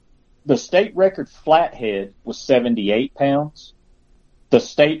the state record flathead was 78 pounds. The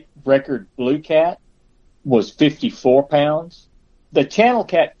state record blue cat was 54 pounds. The channel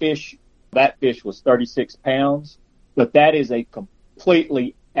catfish, that fish was 36 pounds, but that is a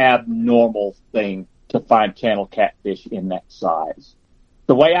completely abnormal thing to find channel catfish in that size.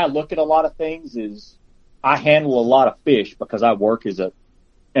 The way I look at a lot of things is I handle a lot of fish because I work as a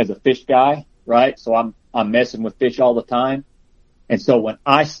fish guy, right? So I'm messing with fish all the time. And so when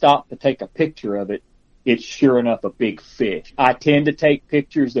I stop to take a picture of it, it's sure enough a big fish. I tend to take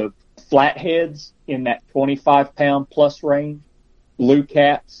pictures of flatheads in that 25 pound plus range. Blue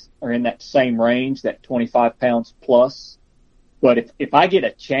cats are in that same range, that 25 pounds plus. But if I get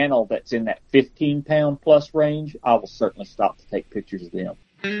a channel that's in that 15 pound plus range, I will certainly stop to take pictures of them.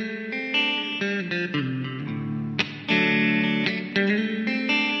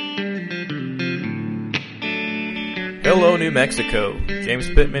 Hello, New Mexico. James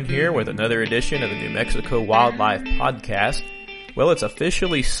Pittman here with another edition of the New Mexico Wildlife Podcast. Well, it's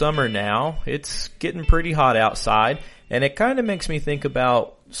officially summer now. It's getting pretty hot outside, and it kind of makes me think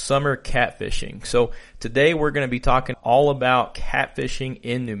about summer catfishing. So today we're going to be talking all about catfishing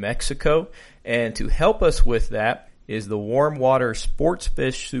in New Mexico, and to help us with that is the warm water sports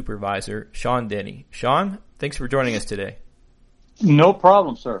fish supervisor, Sean Denny. Sean, thanks for joining us today. No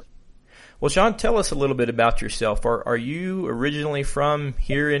problem, sir. Well, Sean, tell us a little bit about yourself. Are you originally from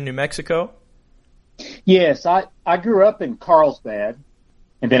here in New Mexico? Yes, I grew up in Carlsbad,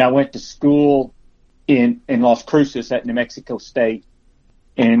 and then I went to school in Las Cruces at New Mexico State.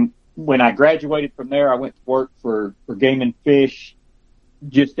 And when I graduated from there, I went to work for Game and Fish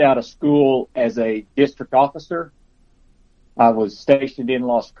just out of school as a district officer. I was stationed in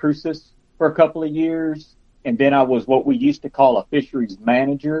Las Cruces for a couple of years, and then I was what we used to call a fisheries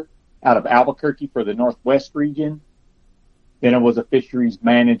manager out of Albuquerque for the Northwest region. Then I was a fisheries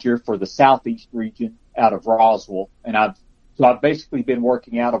manager for the Southeast region out of Roswell. And I've basically been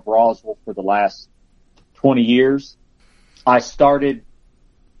working out of Roswell for the last 20 years. I started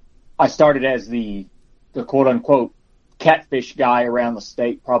as the quote unquote catfish guy around the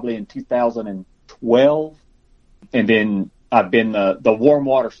state probably in 2012. And then I've been the warm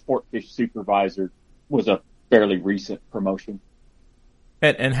water sport fish supervisor was a fairly recent promotion.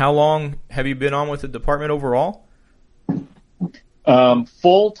 And how long have you been on with the department overall?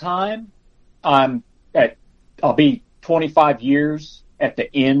 Full time, I'll be 25 years at the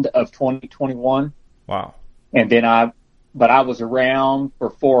end of 2021. Wow. And then I was around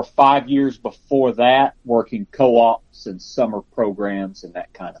for 4 or 5 years before that, working co-ops and summer programs and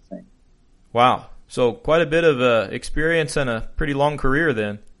that kind of thing. Wow. So quite a bit of experience and a pretty long career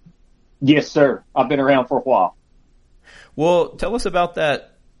then. Yes, sir. I've been around for a while. Well, tell us about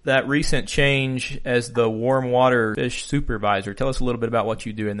that recent change as the warm water fish supervisor. Tell us a little bit about what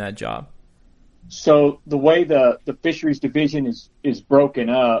you do in that job. So the way the fisheries division is broken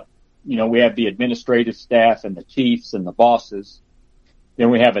up, we have the administrative staff and the chiefs and the bosses.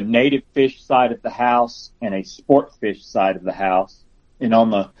 Then we have a native fish side of the house and a sport fish side of the house. And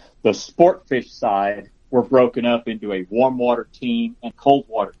on the sport fish side, we're broken up into a warm water team and cold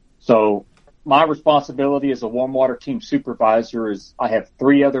water. So my responsibility as a warm water team supervisor is I have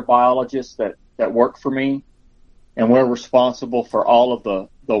 3 other biologists that work for me, and we're responsible for all of the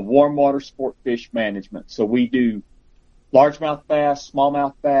warm water sport fish management. So we do largemouth bass,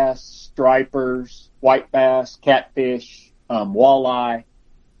 smallmouth bass, stripers, white bass, catfish, walleye.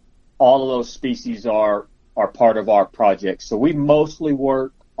 All of those species are part of our project. So we mostly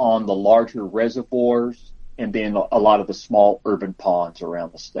work on the larger reservoirs and then a lot of the small urban ponds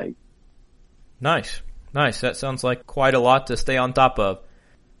around the state. Nice. That sounds like quite a lot to stay on top of.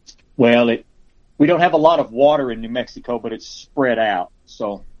 Well, we don't have a lot of water in New Mexico, but it's spread out.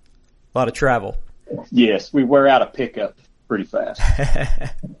 So a lot of travel. Yes, we wear out a pickup pretty fast.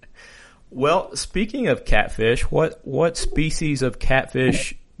 Well, speaking of catfish, what species of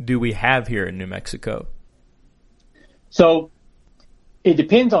catfish do we have here in New Mexico? So it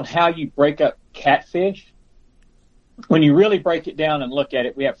depends on how you break up catfish. When you really break it down and look at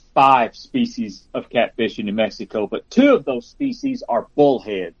it, we have 5 species of catfish in New Mexico, but 2 of those species are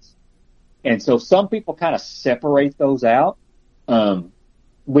bullheads. And so some people kind of separate those out.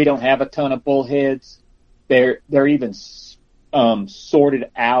 We don't have a ton of bullheads. They're even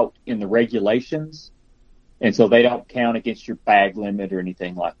sorted out in the regulations. And so they don't count against your bag limit or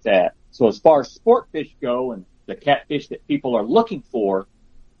anything like that. So as far as sport fish go and the catfish that people are looking for,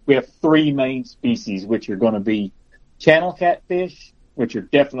 we have 3 main species, which are going to be channel catfish, which are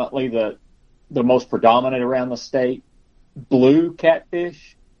definitely the most predominant around the state, blue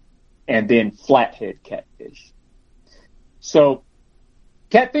catfish, and then flathead catfish. So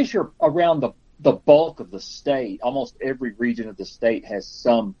catfish are around the bulk of the state. Almost every region of the state has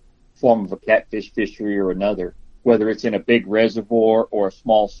some form of a catfish fishery or another, whether it's in a big reservoir or a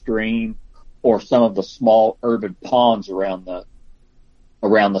small stream or some of the small urban ponds around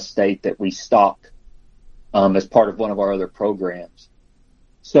the state that we stock as part of one of our other programs.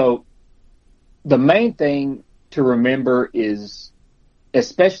 So the main thing to remember is,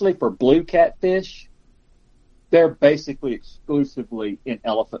 especially for blue catfish, they're basically exclusively in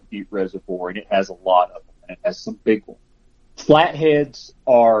Elephant Butte Reservoir, and it has a lot of them, and it has some big ones. Flatheads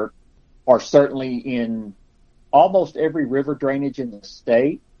are certainly in almost every river drainage in the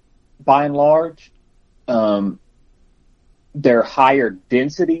state, by and large. There are higher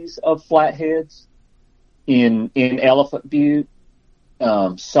densities of flatheads in Elephant Butte,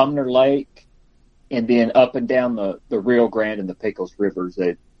 Sumner Lake, and then up and down the Rio Grande and the Pecos rivers,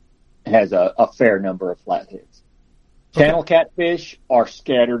 it has a fair number of flatheads. Channel catfish are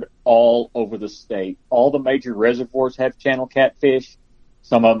scattered all over the state. All the major reservoirs have channel catfish.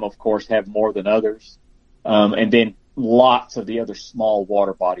 Some of them, of course, have more than others. And then lots of the other small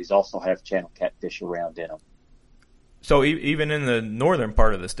water bodies also have channel catfish around in them. So even in the northern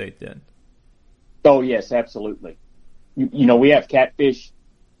part of the state then? Oh, yes, absolutely. You know, we have catfish.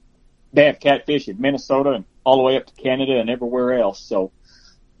 They have catfish in Minnesota and all the way up to Canada and everywhere else. So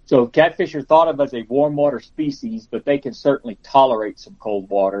catfish are thought of as a warm water species, but they can certainly tolerate some cold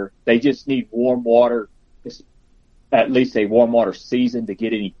water. They just need warm water, at least a warm water season, to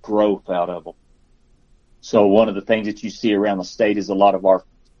get any growth out of them. So one of the things that you see around the state is a lot of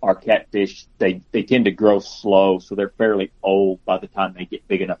our catfish, they tend to grow slow, so they're fairly old by the time they get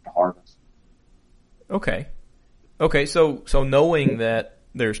big enough to harvest. Okay, so knowing that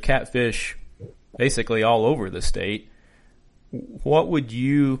there's catfish basically all over the state, what would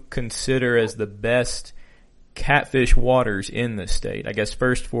you consider as the best catfish waters in the state? I guess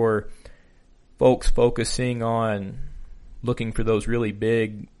first for folks focusing on looking for those really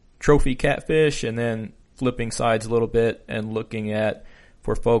big trophy catfish, and then flipping sides a little bit and looking at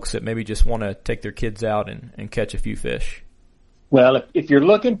for folks that maybe just want to take their kids out and catch a few fish. Well, if you're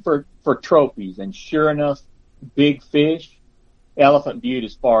looking for trophies, and sure enough, big fish, Elephant Butte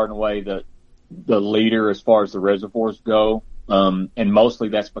is far and away the leader as far as the reservoirs go. And mostly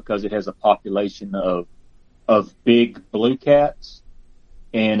that's because it has a population of big blue cats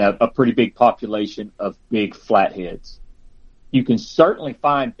and a pretty big population of big flatheads. You can certainly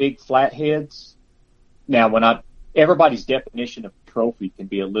find big flatheads. Now, everybody's definition of trophy can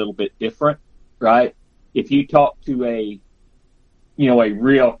be a little bit different, right? If you talk to a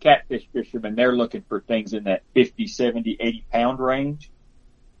real catfish fisherman, they're looking for things in that 50, 70, 80 pound range.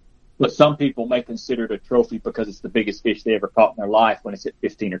 But some people may consider it a trophy because it's the biggest fish they ever caught in their life when it's at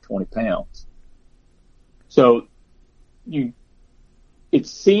 15 or 20 pounds. So it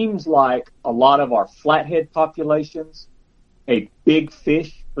seems like a lot of our flathead populations, a big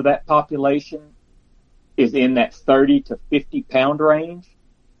fish for that population is in that 30 to 50 pound range.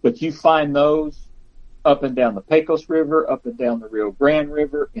 But you find those up and down the Pecos River, up and down the Rio Grande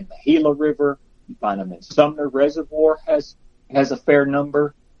River, in the Gila River. You find them in Sumner Reservoir has a fair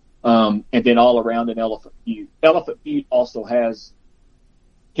number. And then all around in Elephant Butte. Elephant Butte also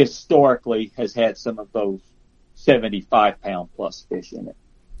historically has had some of those 75 pound plus fish in it.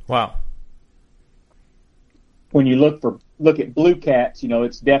 Wow. When you look at blue cats,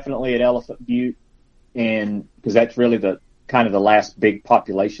 it's definitely at Elephant Butte, and because that's really the kind of the last big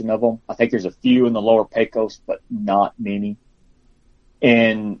population of them. I think there's a few in the lower Pecos, but not many.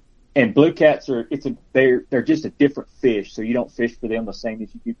 And blue cats they're just a different fish, so you don't fish for them the same as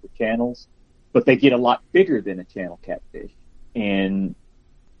you do for channels, but they get a lot bigger than a channel catfish. And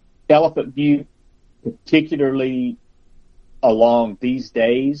Elephant Butte, particularly along these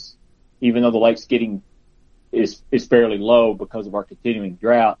days, even though the lake's is fairly low because of our continuing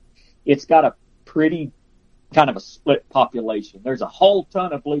drought, it's got a pretty kind of a split population. There's a whole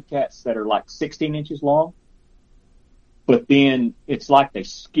ton of blue cats that are like 16 inches long, but then it's like they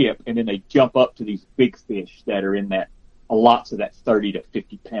skip and then they jump up to these big fish that are in that lots of that 30 to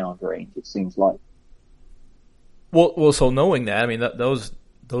 50 pound range, it seems like. Well, so knowing that, I mean, those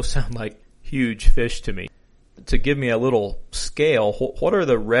sound like huge fish to me. To give me a little scale, what are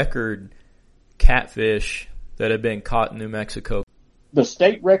the record catfish that have been caught in New Mexico? The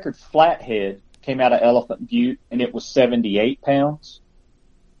state record flathead came out of Elephant Butte, and it was 78 pounds.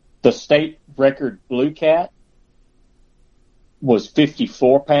 The state record blue cat was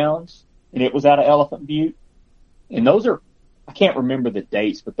 54 pounds, and it was out of Elephant Butte. And those are, I can't remember the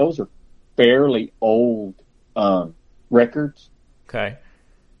dates, but those are fairly old records. Okay.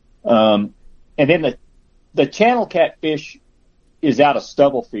 And then the channel catfish is out of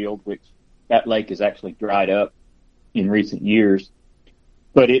Stubblefield, which that lake has actually dried up in recent years.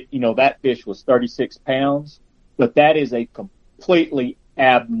 But that fish was 36 pounds, but that is a completely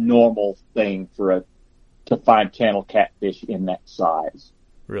abnormal thing to find channel catfish in that size.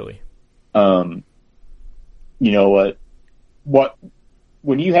 Really? When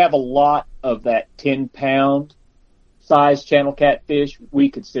you have a lot of that 10-pound size channel catfish, we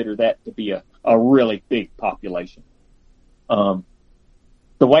consider that to be a really big population. The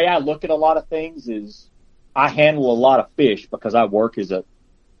way I look at a lot of things is I handle a lot of fish because I work as a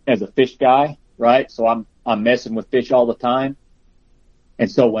fish guy, right? So I'm messing with fish all the time.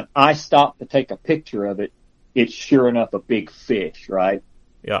 And so when I stop to take a picture of it, it's sure enough a big fish, right?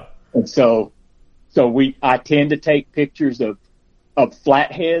 Yeah. And so I tend to take pictures of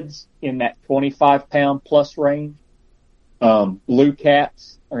flatheads in that 25-pound plus range. Blue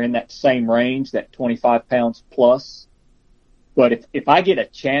cats are in that same range, that 25 pounds plus. But if I get a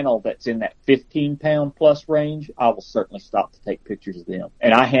channel that's in that 15-pound plus range, I will certainly stop to take pictures of them.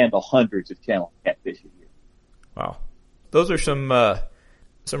 And I handle hundreds of channel catfish a year. Wow. Those are some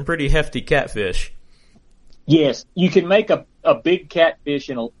pretty hefty catfish. Yes, you can make a big catfish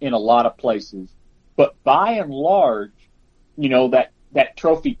in a lot of places. But by and large, that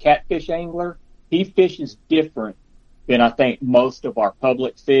trophy catfish angler, he fishes different than I think most of our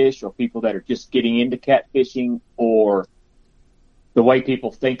public fish or people that are just getting into catfishing, or the way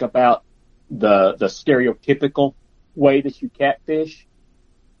people think about the stereotypical way that you catfish.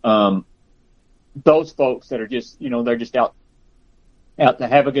 Those folks that are just, they're just out to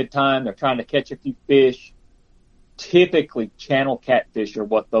have a good time. They're trying to catch a few fish. Typically, channel catfish are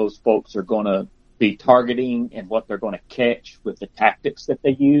what those folks are going to be targeting and what they're going to catch with the tactics that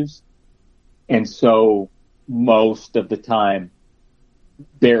they use. And so most of the time,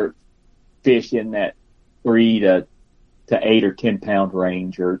 they're fish in that 3 to 8 or 10 pound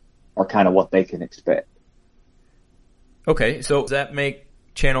range are kind of what they can expect. Okay, so does that make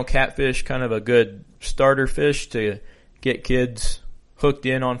channel catfish kind of a good starter fish to get kids hooked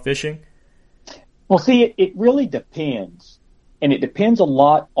in on fishing? Well, see, it really depends. And it depends a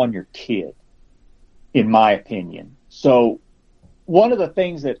lot on your kid, in my opinion. So one of the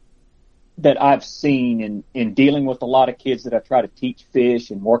things that I've seen in dealing with a lot of kids that I try to teach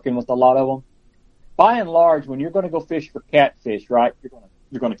fish and working with a lot of them, by and large, when you're going to go fish for catfish, right,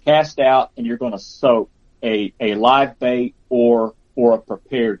 you're going to cast out and you're going to soak a live bait or a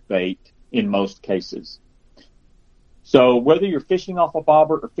prepared bait in most cases. So whether you're fishing off a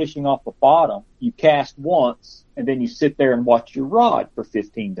bobber or fishing off a bottom, you cast once and then you sit there and watch your rod for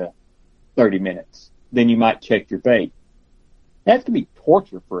 15 to 30 minutes. Then you might check your bait. That can be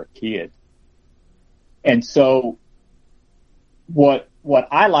torture for a kid. And so what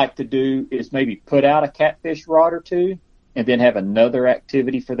I like to do is maybe put out a catfish rod or two and then have another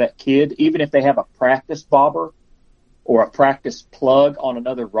activity for that kid, even if they have a practice bobber or a practice plug on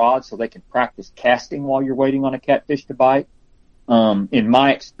another rod so they can practice casting while you're waiting on a catfish to bite. In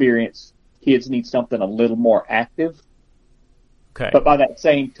my experience, kids need something a little more active. Okay. But by that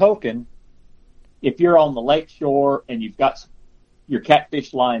same token, if you're on the lake shore and you've got your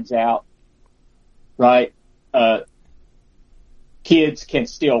catfish lines out, right, kids can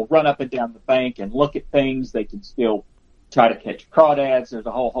still run up and down the bank and look at things. They can still try to catch crawdads. There's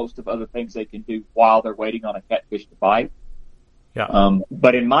a whole host of other things they can do while they're waiting on a catfish to bite. Yeah.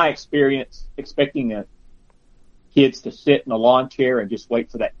 But in my experience, expecting kids to sit in a lawn chair and just wait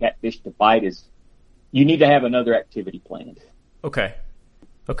for that catfish to bite you need to have another activity planned. Okay.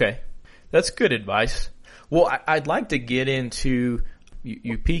 That's good advice. Well, I'd like to get into,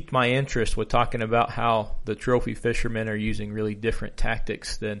 you piqued my interest with talking about how the trophy fishermen are using really different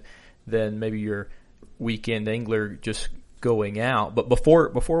tactics than maybe your weekend angler just going out. But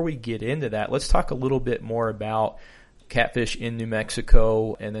before we get into that, let's talk a little bit more about catfish in New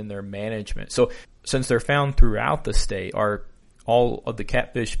Mexico and then their management. So since they're found throughout the state, are all of the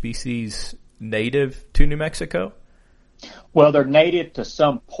catfish species native to New Mexico? Well, they're native to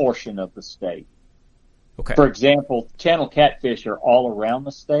some portion of the state. Okay. For example, channel catfish are all around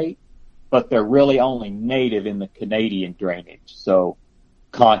the state, but they're really only native in the Canadian drainage. So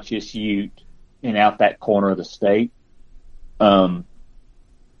Conscious, Ute, and out that corner of the state.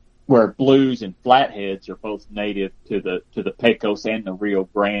 Where blues and flatheads are both native to the Pecos and the Rio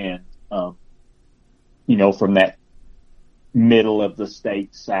Grande, from that middle of the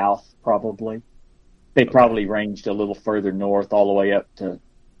state south, probably. They probably ranged a little further north all the way up to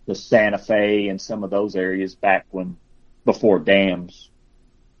the Santa Fe and some of those areas back before dams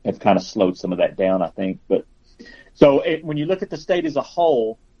have kind of slowed some of that down, I think. But so when you look at the state as a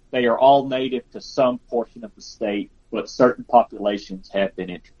whole, they are all native to some portion of the state. but certain populations have been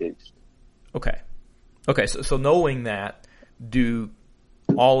introduced. Okay. Okay, so knowing that, do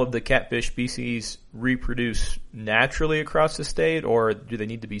all of the catfish species reproduce naturally across the state, or do they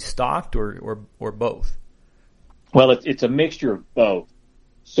need to be stocked, or both? Well, it's a mixture of both.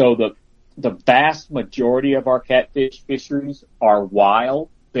 So the vast majority of our catfish fisheries are wild.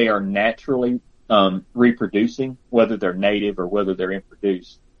 They are naturally reproducing, whether they're native or whether they're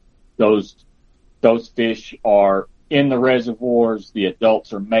introduced. Those fish are in the reservoirs. The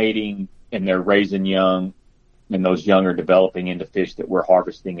adults are mating and they're raising young, and those young are developing into fish that we're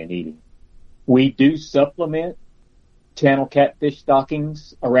harvesting and eating. We do supplement channel catfish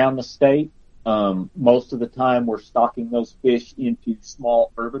stockings around the state. Most of the time we're stocking those fish into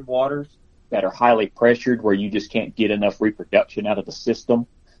small urban waters that are highly pressured, where you just can't get enough reproduction out of the system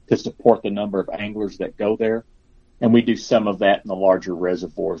to support the number of anglers that go there. And we do some of that in the larger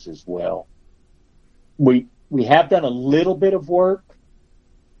reservoirs as well. We have done a little bit of work.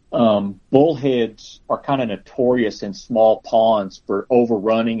 Bullheads are kind of notorious in small ponds for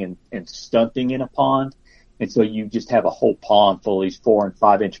overrunning and stunting in a pond. And so you just have a whole pond full of these 4 and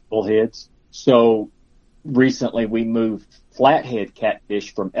 5 inch bullheads. So recently we moved flathead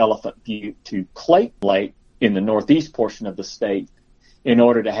catfish from Elephant Butte to Clayton Lake in the northeast portion of the state in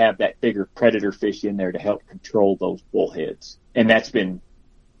order to have that bigger predator fish in there to help control those bullheads. And that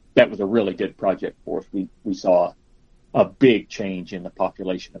was a really good project for us. We saw a big change in the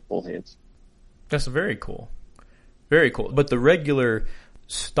population of bullheads. That's very cool. Very cool. But the regular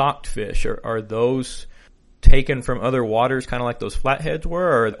stocked fish, are those taken from other waters, kind of like those flatheads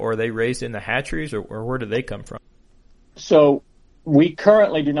were, or are they raised in the hatcheries, or where do they come from? So we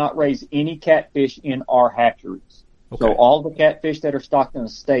currently do not raise any catfish in our hatcheries. Okay. So all the catfish that are stocked in the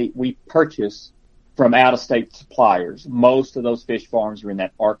state, we purchase from out-of-state suppliers. Most of those fish farms are in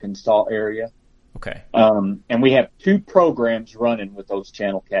that Arkansas area. Okay. And we have 2 programs running with those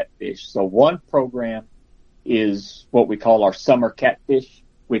channel catfish. So one program is what we call our summer catfish,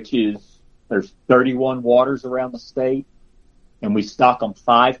 which is there's 31 waters around the state, and we stock them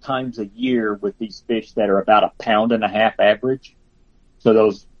 5 times a year with these fish that are about 1.5 pounds average.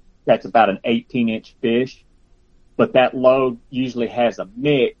 So that's about an 18-inch fish. But that load usually has a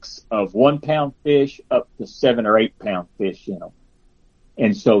mix of 1 pound fish up to 7 or 8 pound fish in them.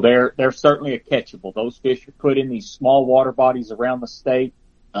 And so they're certainly a catchable. Those fish are put in these small water bodies around the state,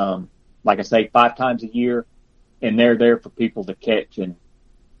 like I say, 5 times a year, and they're there for people to catch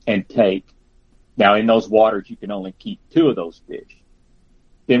and take. Now, in those waters, you can only keep 2 of those fish.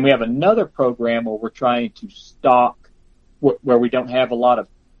 Then we have another program where we're trying to stock where we don't have a lot of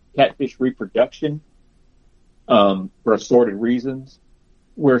catfish reproduction for assorted reasons.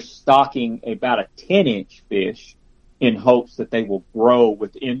 We're stocking about a 10-inch fish in hopes that they will grow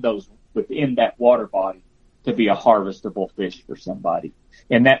within that water body to be a harvestable fish for somebody.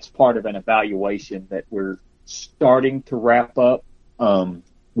 And that's part of an evaluation that we're starting to wrap up.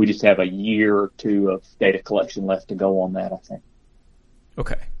 We just have a year or 2 of data collection left to go on that, I think.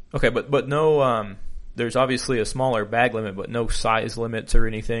 Okay, but no, there's obviously a smaller bag limit, but no size limits or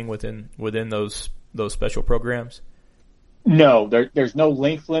anything within those special programs? No, there's no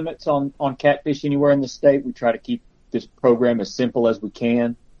length limits on catfish anywhere in the state. We try to keep this program as simple as we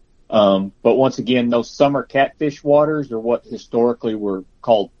can. But once again, those summer catfish waters are what historically were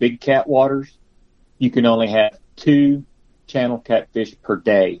called big cat waters. You can only have 2 channel catfish per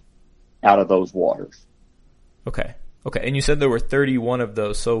day out of those waters. Okay. And you said there were 31 of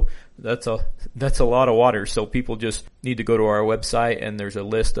those, so that's a lot of water. So people just need to go to our website, and there's a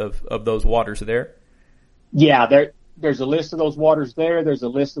list of those waters there? Yeah, there's a list of those waters there. There's a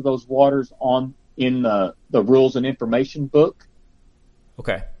list of those waters in the rules and information book.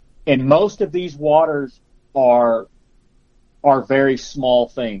 Okay. And most of these waters are very small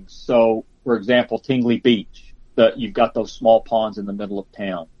things. So, for example, Tingley Beach, you've got those small ponds in the middle of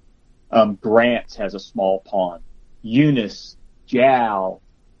town. Grants has a small pond. Eunice, Jow,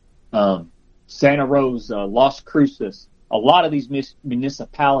 Santa Rosa, Las Cruces. A lot of these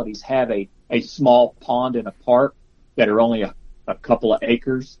municipalities have a small pond in a park that are only a couple of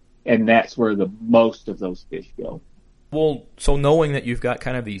acres, and that's where the most of those fish go. Well, so knowing that you've got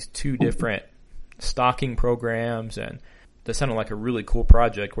kind of these 2 different stocking programs, and that sounded like a really cool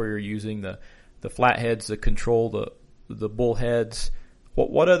project where you're using the flatheads to control the bullheads.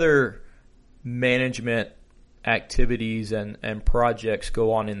 What other management activities and projects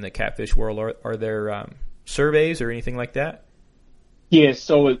go on in the catfish world? Are there surveys or anything like that? Yeah,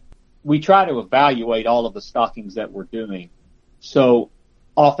 so we try to evaluate all of the stockings that we're doing. So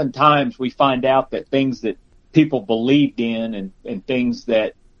oftentimes we find out that things that people believed in and things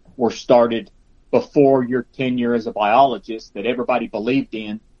that were started before your tenure as a biologist that everybody believed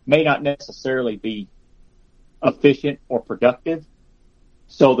in may not necessarily be efficient or productive.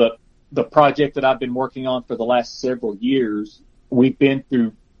 So the project that I've been working on for the last several years, we've been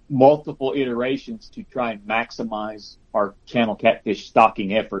through multiple iterations to try and maximize our channel catfish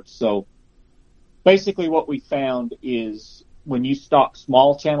stocking efforts. So basically what we found is when you stock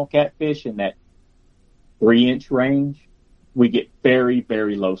small channel catfish in that 3-inch range, we get very,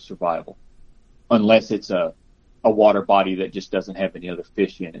 very low survival unless it's a water body that just doesn't have any other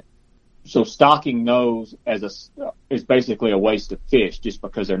fish in it. So stocking those is basically a waste of fish just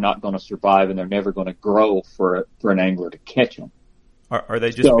because they're not going to survive and they're never going to grow for an angler to catch them. Are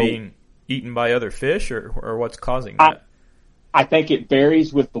they just being eaten by other fish, or what's causing that? I think it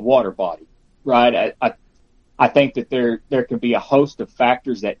varies with the water body, right? I think that there can be a host of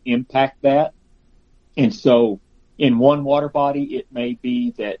factors that impact that. And so in one water body, it may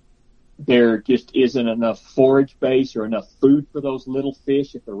be that there just isn't enough forage base or enough food for those little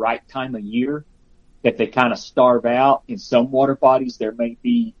fish at the right time of year that they kind of starve out. In some water bodies, there may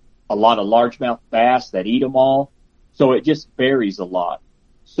be a lot of largemouth bass that eat them all. So it just varies a lot.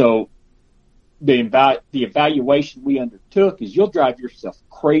 So the evaluation we undertook is you'll drive yourself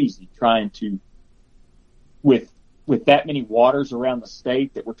crazy trying to, with that many waters around the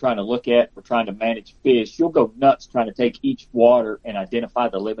state that we're trying to look at, we're trying to manage fish, you'll go nuts trying to take each water and identify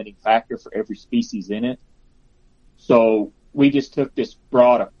the limiting factor for every species in it. So we just took this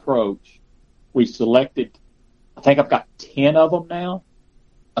broad approach. We selected, I think I've got 10 of them now.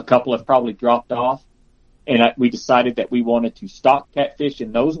 A couple have probably dropped off. And we decided that we wanted to stock catfish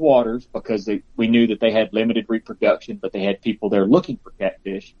in those waters because we knew that they had limited reproduction, but they had people there looking for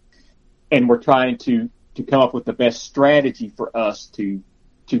catfish. And we're trying to come up with the best strategy for us to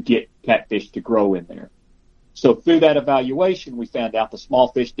get catfish to grow in there. So through that evaluation, we found out the small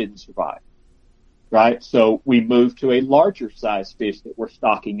fish didn't survive, right? So we moved to a larger size fish that we're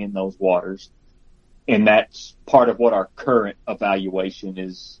stocking in those waters. And that's part of what our current evaluation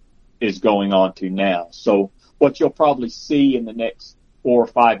is going on to now. So what you'll probably see in the next 4 or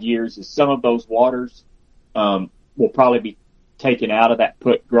 5 years is some of those waters will probably be taken out of that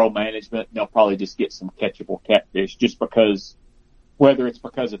grow management, and they'll probably just get some catchable catfish just because, whether it's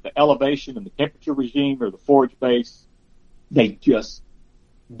because of the elevation and the temperature regime or the forage base, they just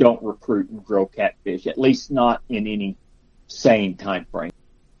don't recruit and grow catfish, at least not in any sane time frame.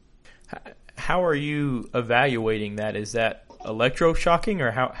 How are you evaluating that? Is that electroshocking, or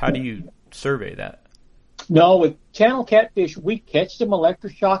how do you survey that? No, with channel catfish, we catch them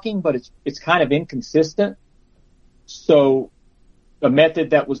electroshocking, but it's kind of inconsistent. So a method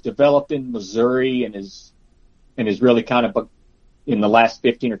that was developed in Missouri and is really kind of in the last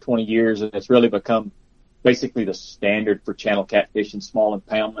 15 or 20 years, and it's really become basically the standard for channel catfish and small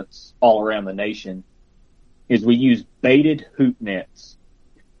impoundments all around the nation, is we use baited hoop nets.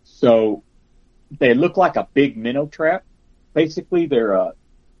 So they look like a big minnow trap. Basically, they're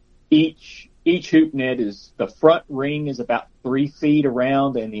each hoop net is, the front ring is about 3 feet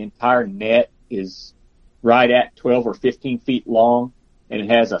around, and the entire net is right at 12 or 15 feet long, and it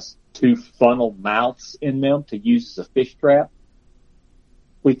has 2 funnel mouths in them to use as a fish trap.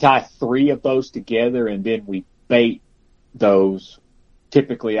 We tie 3 of those together, and then we bait those.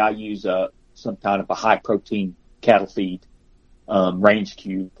 Typically, I use some kind of a high protein cattle feed, range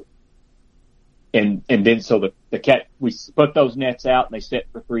cube. And then so we put those nets out and they sit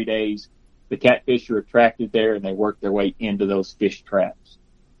for 3 days. The catfish are attracted there and they work their way into those fish traps.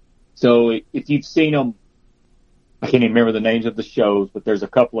 So if you've seen them, I can't even remember the names of the shows, but there's a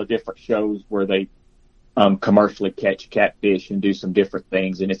couple of different shows where they commercially catch catfish and do some different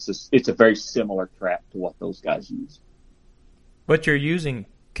things, and it's a very similar trap to what those guys use. But you're using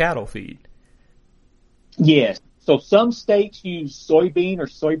cattle feed. Yes. So some states use soybean or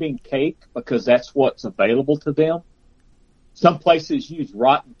soybean cake because that's what's available to them. Some places use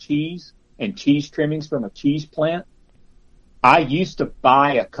rotten cheese and cheese trimmings from a cheese plant. I used to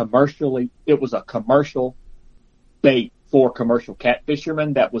buy it was a commercial bait for commercial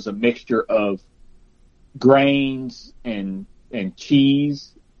catfishermen that was a mixture of grains and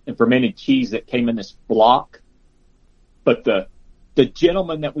cheese and fermented cheese that came in this block. But the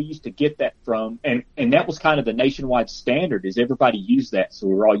gentleman that we used to get that from, and that was kind of the nationwide standard, is everybody used that, so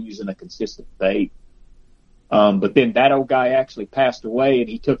we were all using a consistent bait. But then that old guy actually passed away, and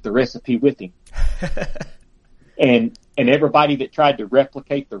he took the recipe with him. and everybody that tried to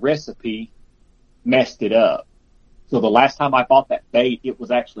replicate the recipe messed it up. So the last time I bought that bait, it was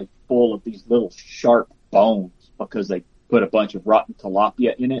actually full of these little sharp bones because they put a bunch of rotten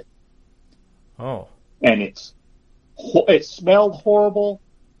tilapia in it. Oh. And it smelled horrible,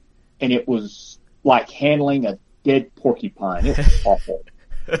 and it was like handling a dead porcupine. It was awful.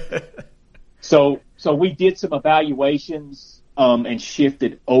 So we did some evaluations and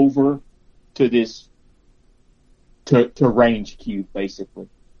shifted over to this to Range Cube, basically.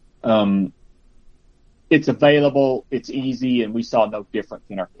 It's available, it's easy, and we saw no difference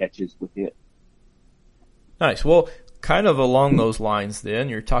in our catches with it. Nice. Well, kind of along those lines then,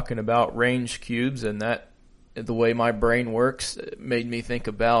 you're talking about Range Cubes, and that, the way my brain works, made me think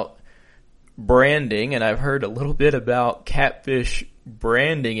about branding, and I've heard a little bit about catfish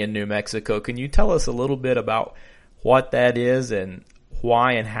branding in New Mexico. Can you tell us a little bit about what that is and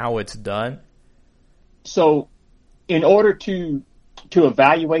why and how it's done? So in order to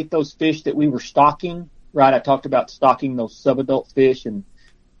evaluate those fish that we were stocking, right, I talked about stocking those subadult fish and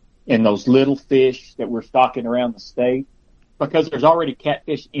those little fish that we're stocking around the state, because there's already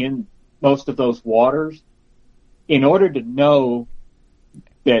catfish in most of those waters. In order to know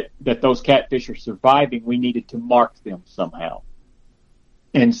that those catfish are surviving, we needed to mark them somehow.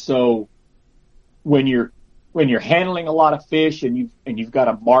 And so when you're handling a lot of fish and you've got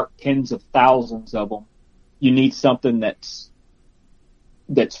to mark tens of thousands of them, you need something that's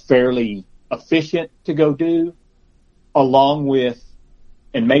fairly efficient to go do, along with,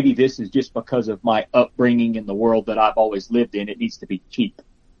 and maybe this is just because of my upbringing in the world that I've always lived in, it needs to be cheap.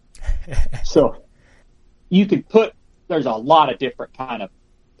 So you could there's a lot of different kind of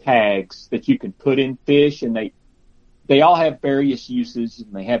tags that you can put in fish, and they all have various uses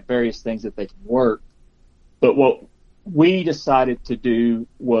and they have various things that they can work. But what we decided to do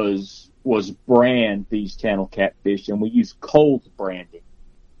was brand these channel catfish, and we use cold branding.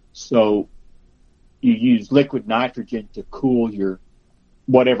 So you use liquid nitrogen to cool your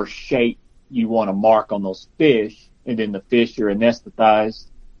whatever shape you want to mark on those fish, and then the fish are anesthetized,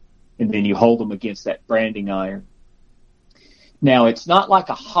 and then you hold them against that branding iron. Now, it's not like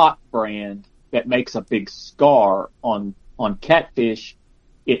a hot brand that makes a big scar on catfish.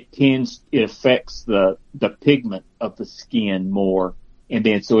 It affects the pigment of the skin more, and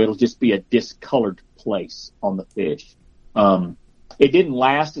then so it'll just be a discolored place on the fish. It didn't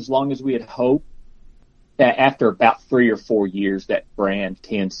last as long as we had hoped. After about 3 or 4 years, that brand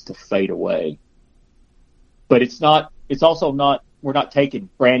tends to fade away. But it's also not, we're not taking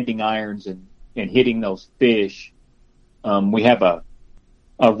branding irons and hitting those fish. We have a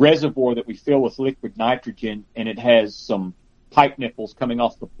reservoir that we fill with liquid nitrogen, and it has some pipe nipples coming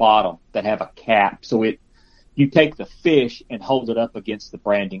off the bottom that have a cap. So you take the fish and hold it up against the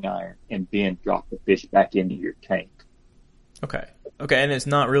branding iron and then drop the fish back into your tank. Okay. And it's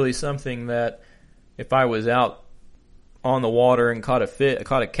not really something that, if I was out on the water and caught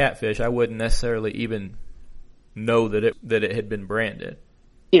a catfish, I wouldn't necessarily even know that it had been branded.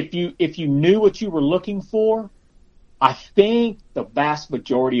 If you knew what you were looking for, I think the vast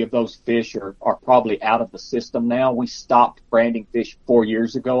majority of those fish are probably out of the system now. We stopped branding fish 4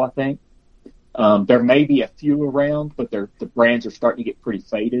 years ago, I think. There may be a few around, but the brands are starting to get pretty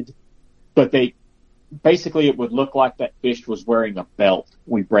faded. But basically it would look like that fish was wearing a belt.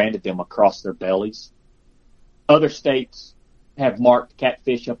 We branded them across their bellies. Other states have marked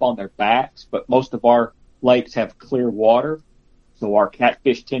catfish up on their backs, but most of our lakes have clear water, so our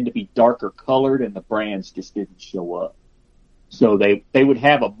catfish tend to be darker colored, and the brands just didn't show up. So they would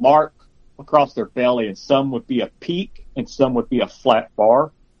have a mark across their belly, and some would be a peak, and some would be a flat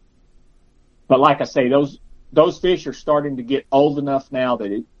bar. But like I say, those fish are starting to get old enough now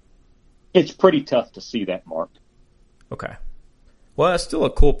that it's pretty tough to see that mark. Okay. Well, that's still a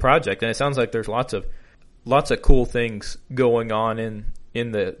cool project, and it sounds like there's lots of cool things going on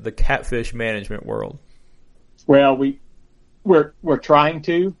in the catfish management world. Well, we're trying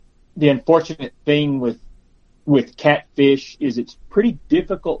to. The unfortunate thing with catfish is it's pretty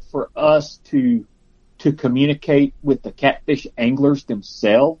difficult for us to communicate with the catfish anglers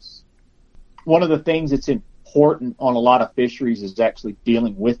themselves. One of the things that's important on a lot of fisheries is actually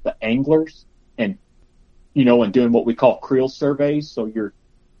dealing with the anglers and doing what we call creel surveys. So you're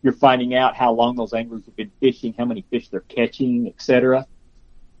finding out how long those anglers have been fishing, how many fish they're catching, etc.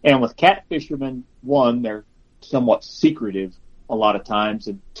 And with catfishermen, one, they're somewhat secretive a lot of times,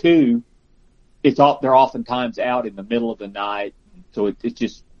 and two, they're oftentimes out in the middle of the night, so it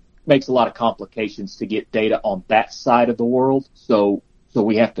just makes a lot of complications to get data on that side of the world. So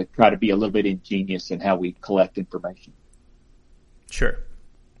we have to try to be a little bit ingenious in how we collect information. Sure.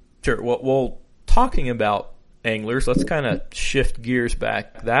 Well, talking about anglers, let's kind of shift gears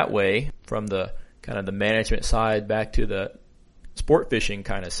back that way from the kind of the management side back to the sport fishing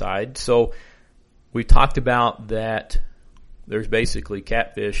kind of side. So we talked about that there's basically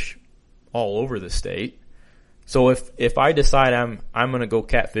catfish all over the state. So if I decide I'm going to go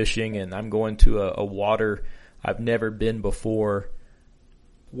catfishing and I'm going to a water I've never been before,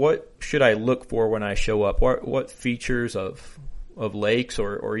 what should I look for when I show up? What features of lakes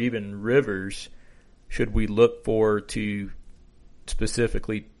or even rivers should we look for to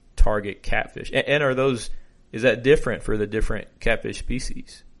specifically target catfish? And is that different for the different catfish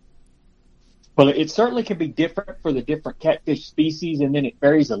species? Well, it certainly can be different for the different catfish species, and then it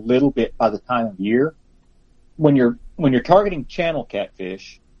varies a little bit by the time of year. When you're targeting channel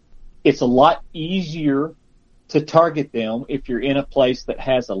catfish, it's a lot easier to target them if you're in a place that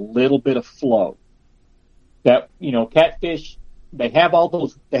has a little bit of flow. That, catfish, they have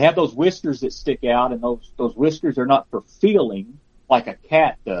those whiskers that stick out, and those whiskers are not for feeling like a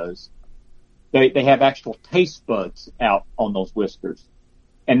cat does. They have actual taste buds out on those whiskers.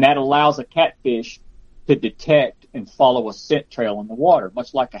 And that allows a catfish to detect and follow a scent trail in the water,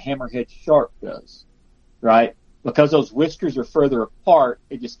 much like a hammerhead shark does, right? Because those whiskers are further apart,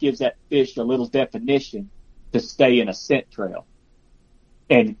 it just gives that fish a little definition to stay in a scent trail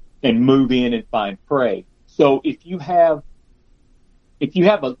and move in and find prey. So if you have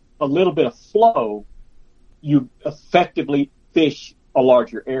a little bit of flow, you effectively fish a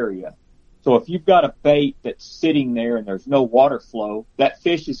larger area. So if you've got a bait that's sitting there and there's no water flow, that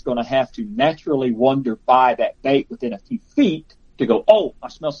fish is going to have to naturally wander by that bait within a few feet to go, oh, I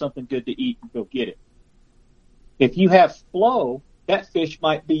smell something good to eat, and go get it. If you have flow, that fish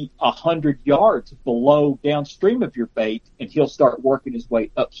might be 100 yards below downstream of your bait, and he'll start working his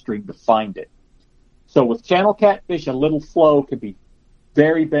way upstream to find it. So with channel catfish, a little flow can be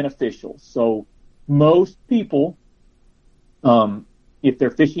very beneficial. So most people, if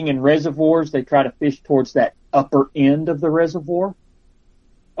they're fishing in reservoirs, they try to fish towards that upper end of the reservoir,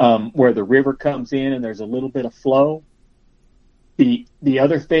 where the river comes in and there's a little bit of flow. The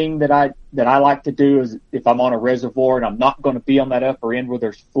other thing that I like to do is, if I'm on a reservoir and I'm not going to be on that upper end where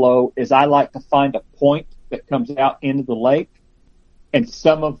there's flow, is I like to find a point that comes out into the lake. And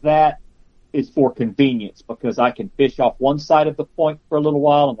some of that is for convenience, because I can fish off one side of the point for a little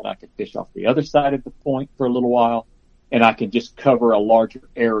while, and then I can fish off the other side of the point for a little while, and I can just cover a larger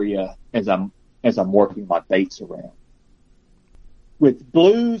area as I'm working my baits around. With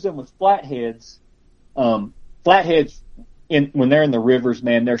blues and with flatheads, when they're in the rivers,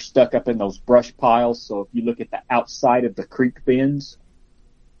 man, they're stuck up in those brush piles. So if you look at the outside of the creek bends,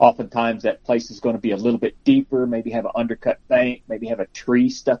 oftentimes that place is going to be a little bit deeper, maybe have an undercut bank, maybe have a tree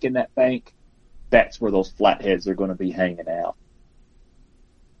stuck in that bank. That's where those flatheads are going to be hanging out.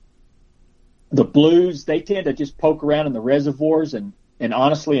 The blues, they tend to just poke around in the reservoirs, and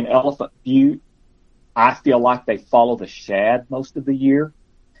honestly, in Elephant Butte, I feel like they follow the shad most of the year,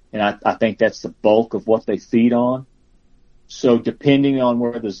 and I think that's the bulk of what they feed on. So depending on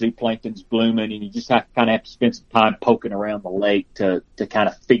where the zooplankton's blooming, and you just kind of have to spend some time poking around the lake to kind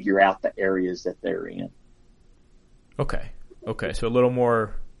of figure out the areas that they're in. Okay, so a little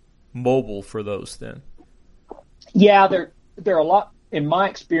more mobile for those then. Yeah, they're a lot. In my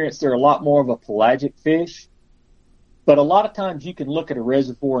experience, they're a lot more of a pelagic fish, but a lot of times you can look at a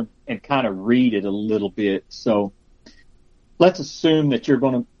reservoir and kind of read it a little bit. So let's assume that you're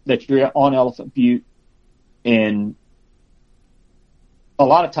on Elephant Butte, and a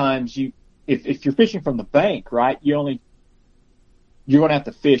lot of times if you're fishing from the bank, right, you're going to have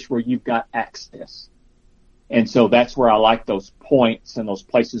to fish where you've got access. And so that's where I like those points and those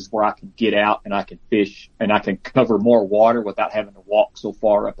places where I can get out and I can fish and I can cover more water without having to walk so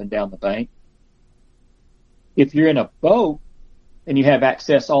far up and down the bank. If you're in a boat and you have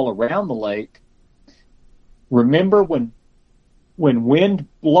access all around the lake, remember when wind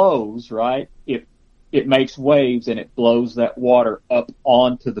blows, right, it makes waves and it blows that water up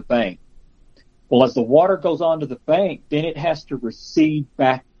onto the bank. Well, as the water goes onto the bank, then it has to recede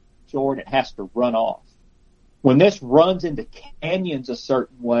back shore and it has to run off. When this runs into canyons a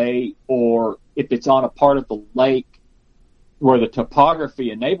certain way, or if it's on a part of the lake where the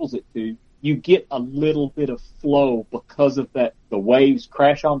topography enables it to, you get a little bit of flow because of that. The waves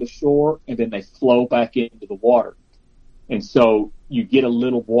crash onto shore and then they flow back into the water. And so you get a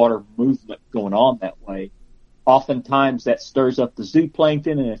little water movement going on that way. Oftentimes that stirs up the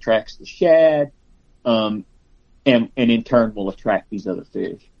zooplankton and attracts the shad, and in turn will attract these other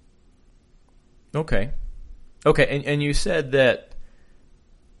fish. Okay, and you said that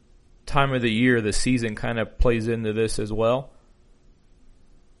time of the year, the season kind of plays into this as well?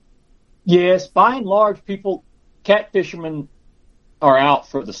 Yes, by and large, cat fishermen are out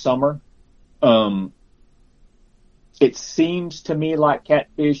for the summer. It seems to me like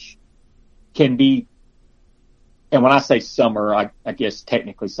catfish can be and when I say summer, I guess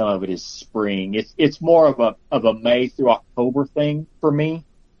technically some of it is spring. It's more of a May through October thing for me.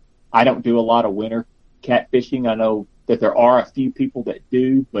 I don't do a lot of winter catfishing. I know that there are a few people that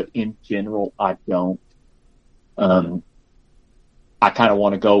do, but in general, I don't. I kind of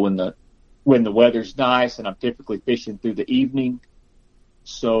want to go when the weather's nice, and I'm typically fishing through the evening.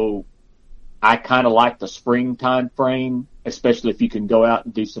 So I kind of like the springtime frame, especially if you can go out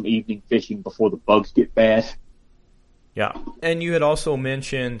and do some evening fishing before the bugs get bad. Yeah. And you had also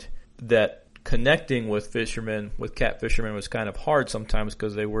mentioned that connecting with fishermen, with cat fishermen, was kind of hard sometimes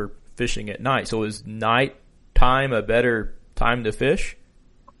because they were fishing at night. So is night time a better time to fish?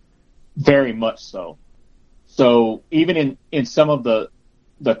 Very much so. So even in some of the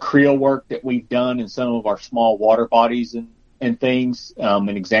creel work that we've done in some of our small water bodies and things, an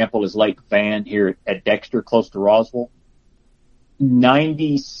example is Lake Van here at Dexter, close to Roswell. Well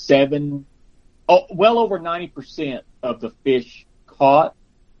over 90% of the fish caught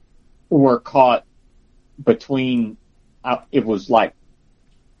were caught between, it was like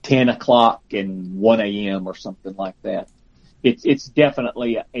 10 o'clock and 1 a.m. or something like that. It's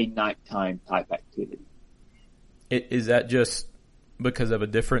definitely a nighttime type activity. Is that just because of a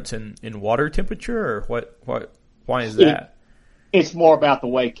difference in water temperature, or why is that? It's more about the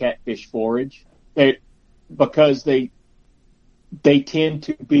way catfish forage. Because they tend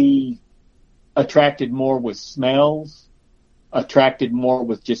to be attracted more with smells, attracted more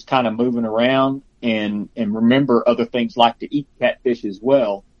with just kind of moving around, and remember, other things like to eat catfish as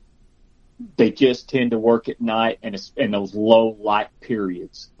well. They just tend to work at night and in those low light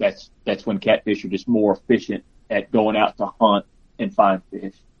periods. That's when catfish are just more efficient at going out to hunt and find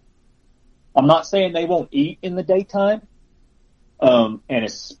fish. I'm not saying they won't eat in the daytime, and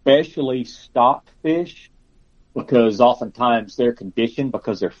especially stocked fish, because oftentimes they're conditioned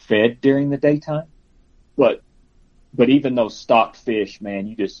because they're fed during the daytime. But even those stocked fish, man,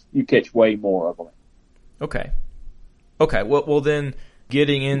 you catch way more of them. Okay. Well then,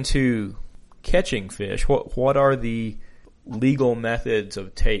 getting into catching fish, what are the legal methods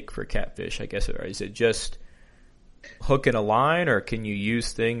of take for catfish? I guess, is it just hooking a line, or can you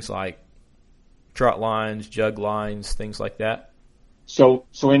use things like trot lines, jug lines, things like that? So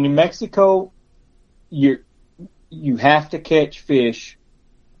in New Mexico, you have to catch fish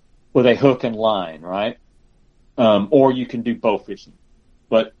with a hook and line, right? Or you can do bow fishing,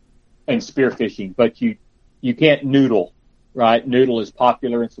 and spear fishing, but you can't noodle, right? Noodle is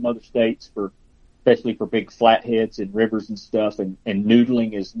popular in some other states especially for big flatheads and rivers and stuff, and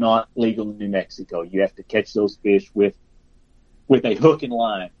noodling is not legal in New Mexico. You have to catch those fish with a hook and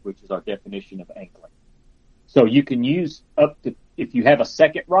line, which is our definition of angling. So you can use if you have a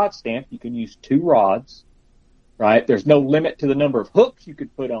second rod stamp, you can use 2 rods, right? There's no limit to the number of hooks you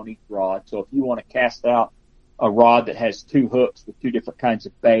could put on each rod. So if you want to cast out a rod that has 2 hooks with 2 different kinds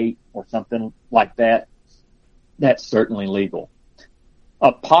of bait or something like that, that's certainly legal.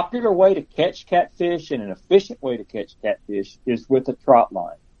 A popular way to catch catfish and an efficient way to catch catfish is with a trot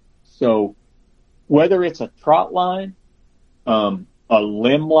line. So whether it's a trot line, a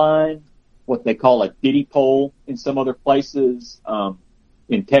limb line, what they call a ditty pole in some other places,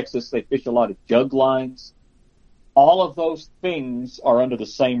 in Texas they fish a lot of jug lines. All of those things are under the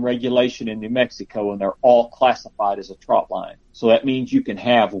same regulation in New Mexico, and they're all classified as a trot line. So that means you can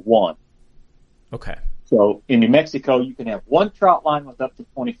have one. Okay. So in New Mexico, you can have 1 trot line with up to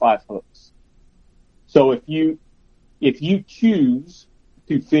 25 hooks. So if you choose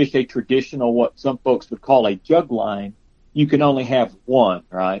to fish a traditional, what some folks would call a jug line, you can only have 1,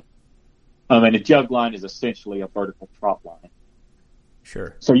 right? And a jug line is essentially a vertical trot line.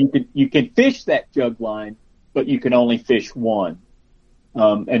 Sure. So you can fish that jug line, but you can only fish 1.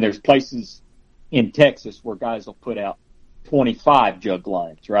 And there's places in Texas where guys will put out 25 jug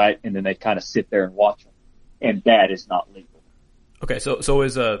lines, right? And then they kind of sit there and watch them. And that is not legal. Okay, so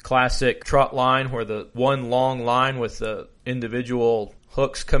is a classic trot line where the one long line with the individual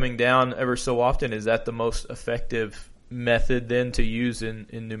hooks coming down ever so often, is that the most effective method then to use in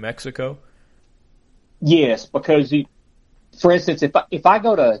New Mexico? Yes, because for instance, if I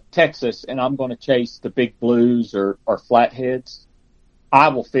go to Texas and I'm going to chase the big blues or flatheads, I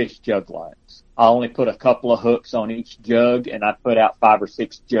will fish jug lines. I only put a couple of hooks on each jug, and I put out 5 or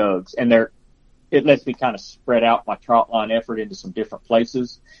 6 jugs, and it lets me kind of spread out my trot line effort into some different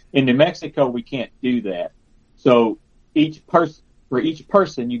places. In New Mexico, we can't do that. So for each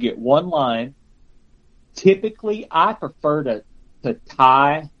person, you get 1 line. Typically, I prefer to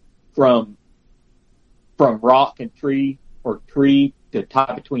tie from rock and tree or tree to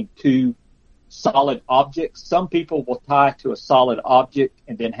tie between 2 solid objects. Some people will tie to a solid object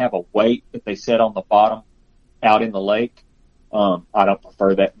and then have a weight that they set on the bottom out in the lake. I don't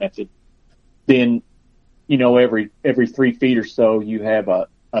prefer that method. Then, every 3 feet or so, you have a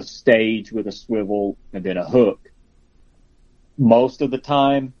stage with a swivel and then a hook. Most of the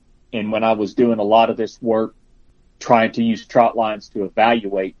time, and when I was doing a lot of this work, trying to use trot lines to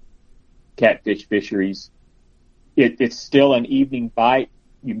evaluate catfish fisheries, it's still an evening bite.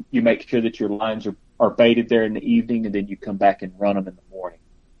 You make sure that your lines are baited there in the evening, and then you come back and run them in the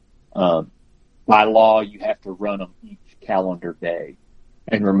morning. By law, you have to run them each calendar day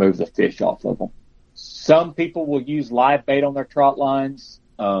and remove the fish off of them. Some people will use live bait on their trot lines.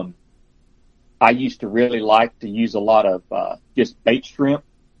 I used to really like to use a lot of just bait shrimp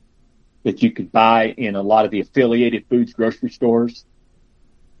that you could buy in a lot of the affiliated foods grocery stores.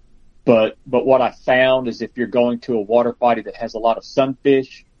 But what I found is if you're going to a water body that has a lot of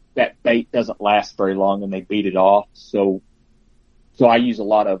sunfish, that bait doesn't last very long and they beat it off. So I use a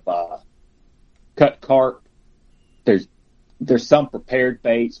lot of cut carp. There's some prepared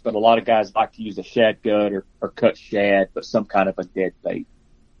baits, but a lot of guys like to use a shad gut or cut shad, but some kind of a dead bait.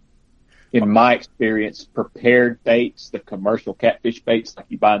 In my experience, prepared baits, the commercial catfish baits like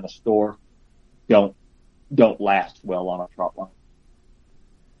you buy in the store, don't last well on a trot line.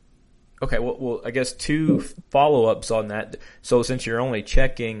 Okay, well, I guess 2 follow-ups on that. So since you're only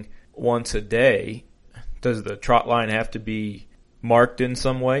checking once a day, does the trot line have to be marked in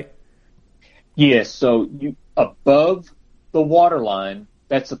some way? Yes, so you above the water line,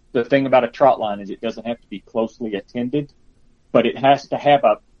 that's the thing about a trot line is it doesn't have to be closely attended, but it has to have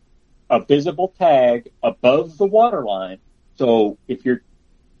a visible tag above the water line. So if you're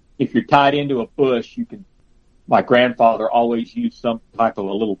tied into a bush, my grandfather always used some type of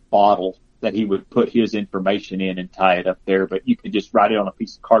a little bottle that he would put his information in and tie it up there, but you could just write it on a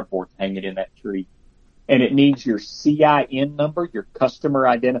piece of cardboard, hang it in that tree. And it needs your CIN number, your customer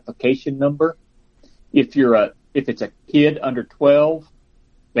identification number. If it's a kid under 12,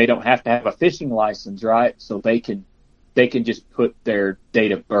 they don't have to have a fishing license, right? So they can just put their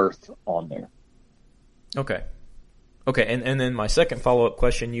date of birth on there. Okay. And then my second follow-up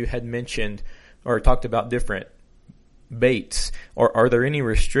question, you had mentioned or talked about different baits. Or are there any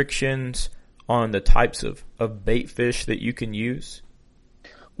restrictions on the types of bait fish that you can use?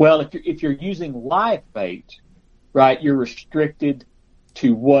 Well, if you're using live bait, right, you're restricted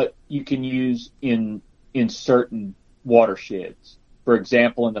to what you can use in certain watersheds. For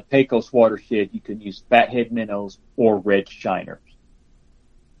example, in the Pecos watershed, you can use fathead minnows or red shiners.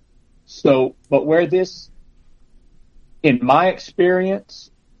 So, but where this, in my experience,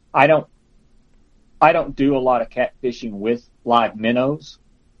 I don't do a lot of catfishing with live minnows.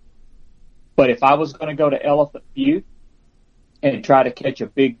 But if I was going to go to Elephant Butte and try to catch a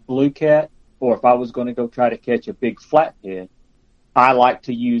big blue cat, or if I was going to go try to catch a big flathead, I like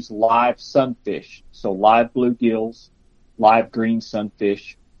to use live sunfish. So live bluegills, live green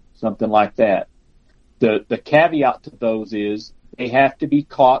sunfish, something like that. The caveat to those is they have to be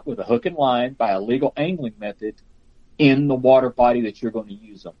caught with a hook and line by a legal angling method in the water body that you're going to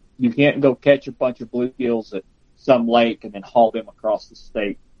use them. You can't go catch a bunch of bluegills at some lake and then haul them across the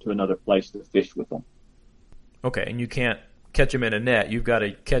state to another place to fish with them. Okay, and you can't catch them in a net. You've got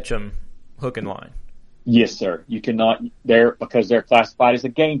to catch them hook and line. Yes, sir. You cannot, because they're classified as a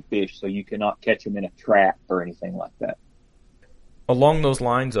game fish, so you cannot catch them in a trap or anything like that. Along those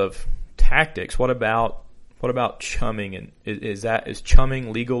lines of tactics, what about chumming? And is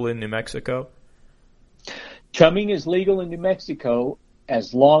chumming legal in New Mexico? Chumming is legal in New Mexico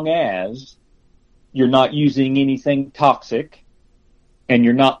as long as you're not using anything toxic and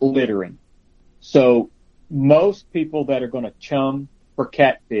you're not littering. So most people that are going to chum for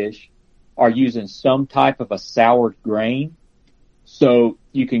catfish are using some type of a soured grain. So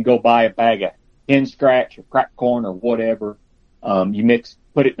you can go buy a bag of hen scratch or cracked corn or whatever. You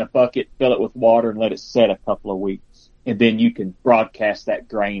put it in a bucket, fill it with water, and let it set a couple of weeks. And then you can broadcast that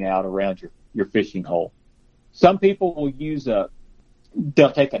grain out around your fishing hole. Some people will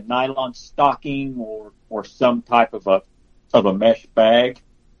they'll take a nylon stocking or some type of a mesh bag,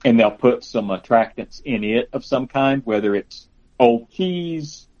 and they'll put some attractants in it of some kind, whether it's old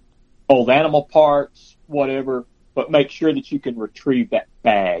cheese, old animal parts, whatever, but make sure that you can retrieve that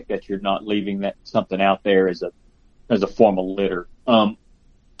bag, that you're not leaving something out there as a form of litter.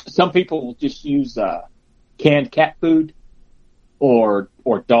 Some people will just use canned cat food or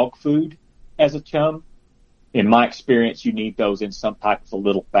dog food as a chum. In my experience, you need those in some type of a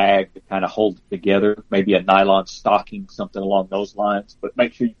little bag to kind of hold it together, maybe a nylon stocking, something along those lines, but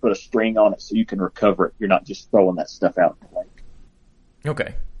make sure you put a string on it so you can recover it. You're not just throwing that stuff out in the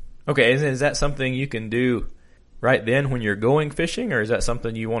lake. Okay. Is that something you can do right then when you're going fishing, or is that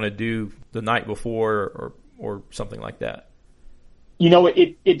something you want to do the night before or something like that?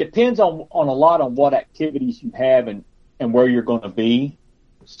 It depends on a lot on what activities you have and where you're going to be.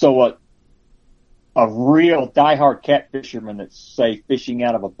 So a real diehard cat fisherman that's, say, fishing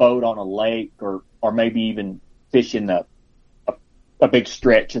out of a boat on a lake or maybe even fishing a big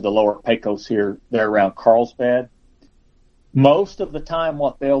stretch of the lower Pecos there around Carlsbad, most of the time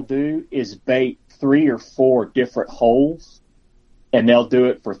what they'll do is bait 3 or 4 different holes, and they'll do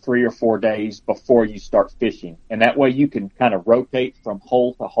it for 3 or 4 days before you start fishing. And that way you can kind of rotate from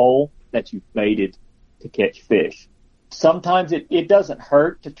hole to hole that you've baited to catch fish. Sometimes it doesn't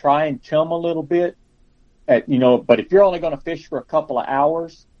hurt to try and chum a little bit, but if you're only going to fish for a couple of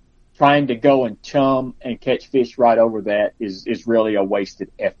hours, trying to go and chum and catch fish right over that is really a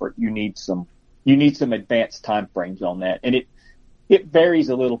wasted effort. You need some advanced time frames on that. And it varies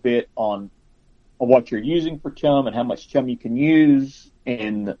a little bit on what you're using for chum and how much chum you can use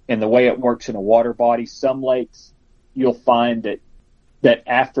and the way it works in a water body. Some lakes, you'll find that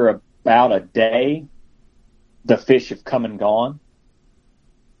after about a day, the fish have come and gone.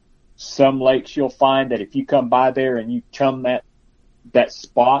 Some lakes, you'll find that if you come by there and you chum that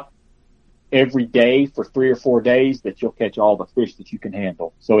spot every day for 3 or 4 days, that you'll catch all the fish that you can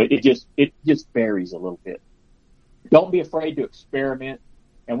handle. So it just varies a little bit. Don't be afraid to experiment.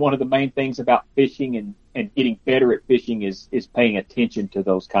 And one of the main things about fishing and getting better at fishing is paying attention to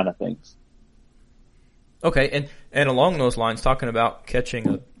those kind of things. Okay, and along those lines, talking about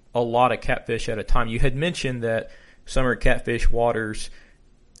catching a lot of catfish at a time, you had mentioned that summer catfish waters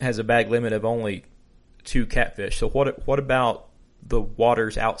has a bag limit of only 2 catfish. So what about the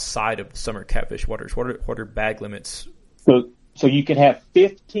waters outside of the summer catfish waters? What are bag limits? So you can have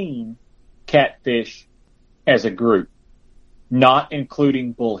 15 catfish as a group, not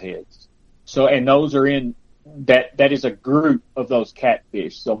including bullheads. So, and those are in that is a group of those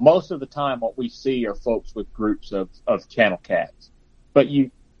catfish. So most of the time what we see are folks with groups of channel cats. But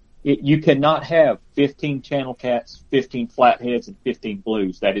you cannot have 15 channel cats, 15 flatheads, and 15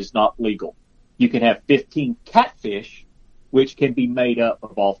 blues. That is not legal. You can have 15 catfish, which can be made up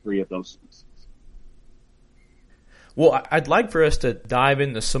of all 3 of those species. Well, I'd like for us to dive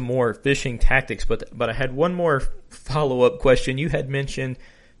into some more fishing tactics, but I had one more follow-up question. You had mentioned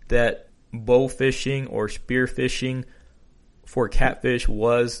that bow fishing or spear fishing for catfish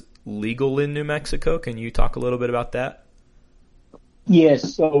was legal in New Mexico. Can you talk a little bit about that?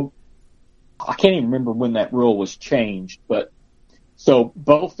 Yes, so I can't even remember when that rule was changed, but so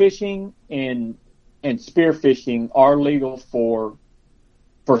bow fishing and spear fishing are legal for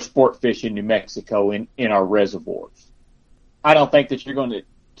sport fish in New Mexico in our reservoirs. I don't think that you're going to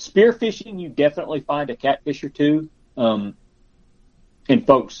spear fishing. You definitely find a catfish or two, and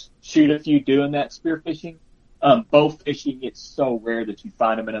folks shoot a few doing that spear fishing. Bow fishing, it's so rare that you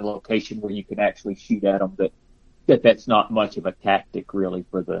find them in a location where you can actually shoot at them that's not much of a tactic really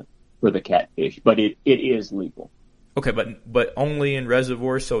for the catfish, but it is legal. Okay, but only in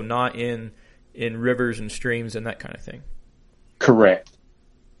reservoirs, so not in rivers and streams and that kind of thing. Correct.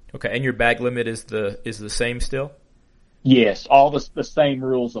 Okay, and your bag limit is the same still? Yes, all the same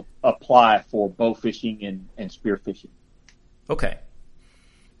rules apply for bow fishing and spear fishing. Okay.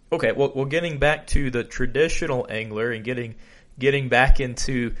 Well, getting back to the traditional angler and getting back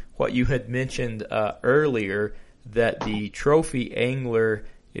into what you had mentioned earlier, that the trophy angler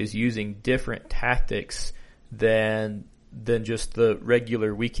is using different tactics than just the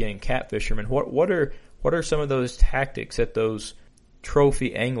regular weekend catfisherman. What are some of those tactics that those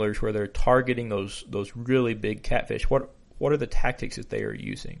trophy anglers where they're targeting those really big catfish? What are the tactics that they are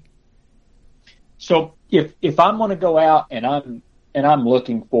using? So if I'm going to go out and I'm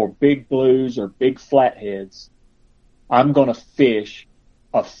looking for big blues or big flatheads, I'm going to fish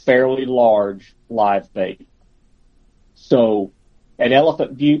a fairly large live bait. So at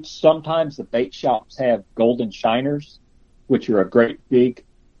Elephant Butte, sometimes the bait shops have golden shiners, which are a great big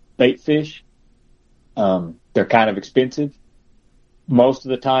bait fish. They're kind of expensive. Most of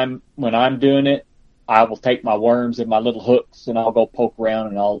the time when I'm doing it, I will take my worms and my little hooks and I'll go poke around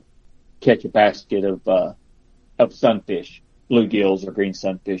and I'll catch a basket of sunfish, bluegills or green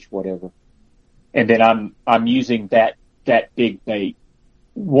sunfish, whatever. And then I'm using that big bait.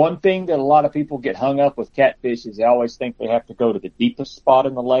 One thing that a lot of people get hung up with catfish is they always think they have to go to the deepest spot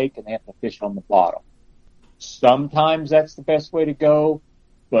in the lake and they have to fish on the bottom. Sometimes that's the best way to go,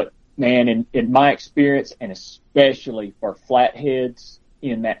 but man, in my experience, and especially for flatheads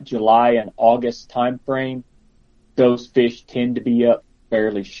in that July and August time frame, those fish tend to be up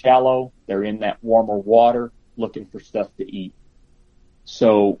fairly shallow. They're in that warmer water looking for stuff to eat.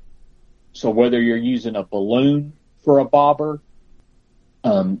 So whether you're using a balloon for a bobber,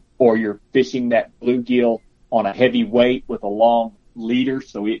 or you're fishing that bluegill on a heavy weight with a long leader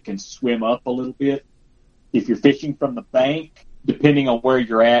so it can swim up a little bit. If you're fishing from the bank, depending on where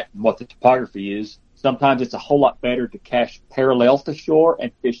you're at and what the topography is, sometimes it's a whole lot better to cast parallel to shore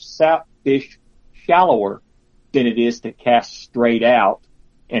and fish shallower than it is to cast straight out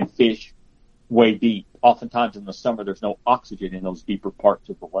and fish way deep. Oftentimes in the summer, there's no oxygen in those deeper parts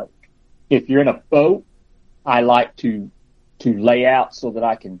of the lake. If you're in a boat, I like to lay out so that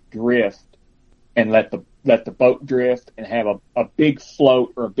I can drift and let the boat drift and have a big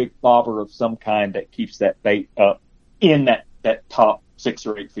float or a big bobber of some kind that keeps that bait up in that top 6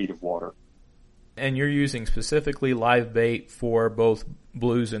 or 8 feet of water. And you're using specifically live bait for both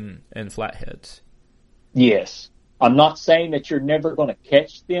blues and flatheads? Yes. I'm not saying that you're never going to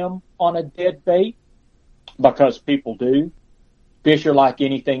catch them on a dead bait, because people do. Fish are like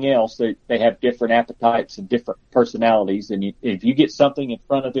anything else. They have different appetites and different personalities. And if you get something in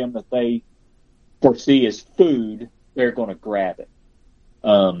front of them that they foresee as food, they're going to grab it.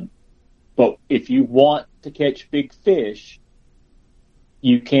 But if you want to catch big fish,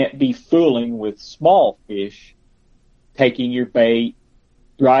 you can't be fooling with small fish, taking your bait,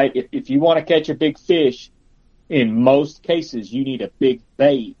 right? If you want to catch a big fish, in most cases, you need a big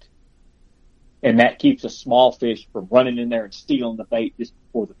bait, and that keeps a small fish from running in there and stealing the bait just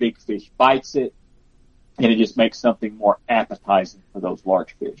before the big fish bites it, and it just makes something more appetizing for those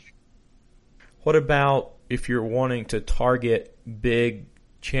large fish. What about if you're wanting to target big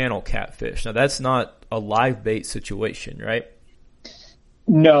channel catfish? Now, that's not a live bait situation, right?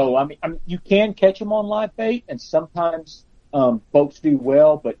 No, I mean you can catch them on live bait, and sometimes folks do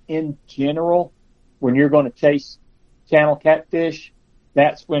well, but in general, when you're going to chase channel catfish,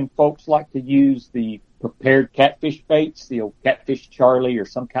 that's when folks like to use the prepared catfish baits, the old Catfish Charlie or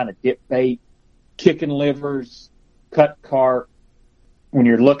some kind of dip bait, chicken livers, cut carp. When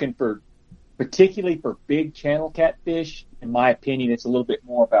you're looking for, particularly for big channel catfish, in my opinion, it's a little bit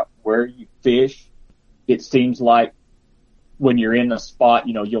more about where you fish. It seems like when you're in a spot,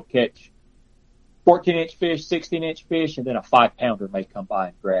 you'll catch 14-inch fish, 16-inch fish, and then a 5-pounder may come by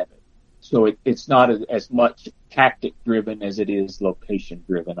and grab it. So it's not as much tactic-driven as it is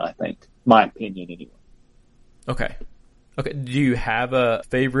location-driven, I think. My opinion, anyway. Okay. Do you have a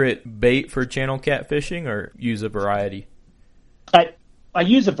favorite bait for channel catfishing, or use a variety? I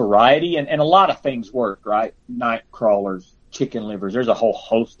use a variety, and a lot of things work, right? Night crawlers, chicken livers. There's a whole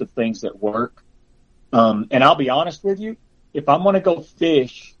host of things that work. And I'll be honest with you, if I'm going to go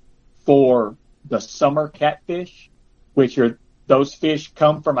fish for the summer catfish, which are those fish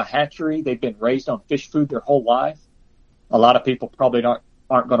come from a hatchery, they've been raised on fish food their whole life. A lot of people probably aren't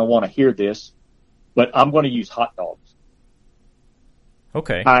going to want to hear this, but I'm going to use hot dogs.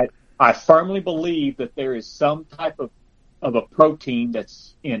 Okay. I firmly believe that there is some type of a protein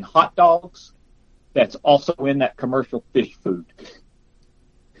that's in hot dogs that's also in that commercial fish food.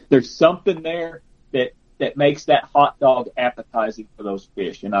 There's something there that makes that hot dog appetizing for those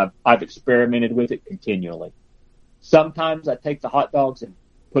fish, and I've experimented with it continually. Sometimes I take the hot dogs and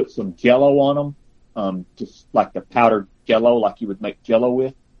put some Jell-O on them, just like the powdered Jell-O, like you would make Jell-O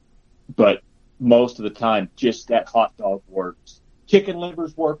with. But most of the time, just that hot dog works. Chicken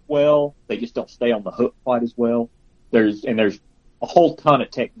livers work well. They just don't stay on the hook quite as well. There's a whole ton of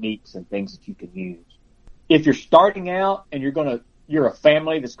techniques and things that you can use. If you're starting out and you're a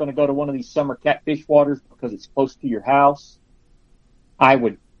family that's going to go to one of these summer catfish waters because it's close to your house, I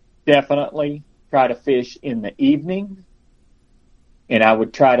would definitely try to fish in the evening, and I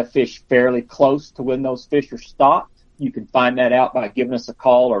would try to fish fairly close to when those fish are stocked. You can find that out by giving us a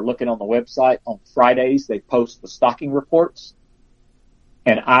call or looking on the website. On Fridays, they post the stocking reports,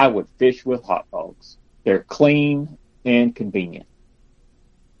 and I would fish with hot dogs. They're clean and convenient.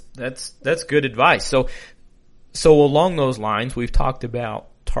 That's good advice. So along those lines, we've talked about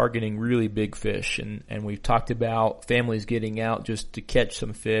targeting really big fish, and we've talked about families getting out just to catch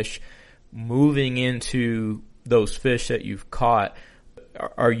some fish. Moving into those fish that you've caught,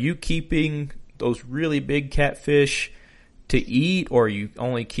 are you keeping those really big catfish to eat, or are you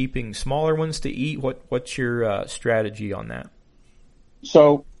only keeping smaller ones to eat? What's your strategy on that?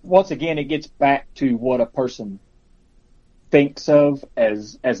 So once again, it gets back to what a person thinks of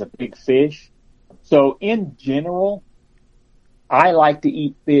as a big fish. So in general, I like to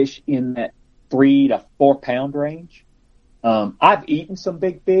eat fish in that 3 to 4 pound range. I've eaten some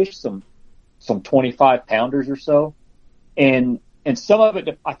big fish, some 25 pounders or so. And some of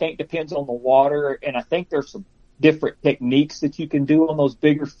it, I think, depends on the water. And I think there's some different techniques that you can do on those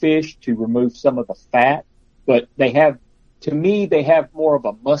bigger fish to remove some of the fat. But to me, they have more of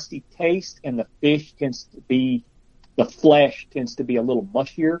a musty taste, and the flesh tends to be a little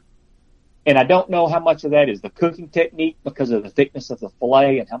mushier. And I don't know how much of that is the cooking technique because of the thickness of the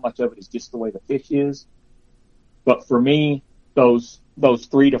fillet and how much of it is just the way the fish is. But for me, those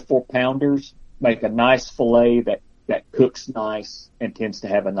 3 to 4 pounders make a nice fillet that cooks nice and tends to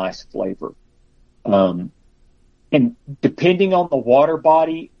have a nice flavor. And depending on the water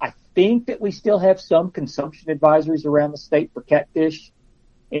body, I think that we still have some consumption advisories around the state for catfish.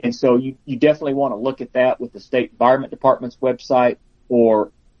 And so you definitely want to look at that with the State Environment Department's website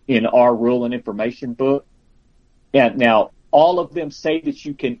or in our rule and information book. And now all of them say that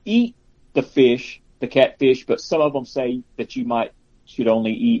you can eat the fish, the catfish, but some of them say that you should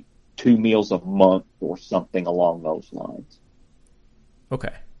only eat 2 meals a month or something along those lines.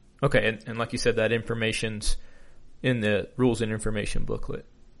 Okay. And like you said, that information's in the rules and information booklet.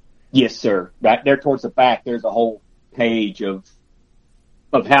 Yes, sir. Right there towards the back, there's a whole page of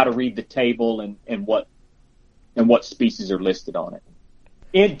how to read the table and what species are listed on it.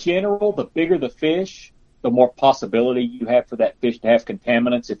 In general, the bigger the fish, the more possibility you have for that fish to have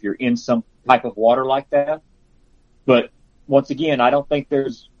contaminants if you're in some type of water like that. But once again, I don't think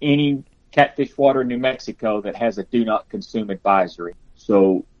there's any catfish water in New Mexico that has a do not consume advisory.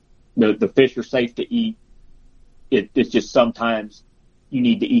 So the fish are safe to eat. It's just sometimes you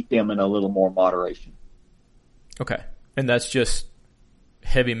need to eat them in a little more moderation. Okay. And that's just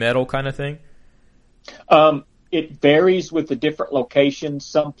heavy metal kind of thing? It varies with the different locations.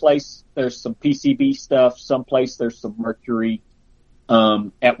 Someplace there's some PCB stuff. Someplace there's some mercury.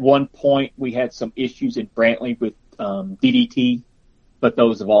 At one point we had some issues in Brantley with DDT, but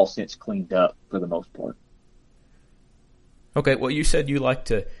those have all since cleaned up for the most part. Okay, well, you said you like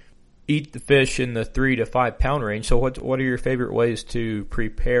to eat the fish in the 3 to 5 pound range. So what are your favorite ways to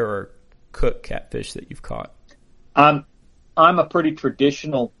prepare or cook catfish that you've caught? I'm a pretty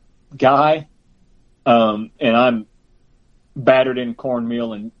traditional guy, and I'm battered in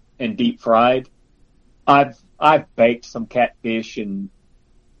cornmeal and deep fried. I've baked some catfish, and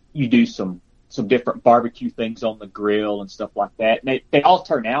you do some different barbecue things on the grill and stuff like that. And they all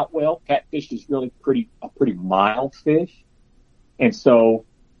turn out well. Catfish is really a pretty mild fish. And so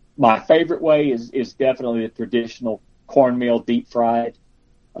my favorite way is definitely the traditional cornmeal deep fried.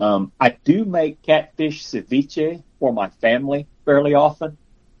 I do make catfish ceviche for my family fairly often.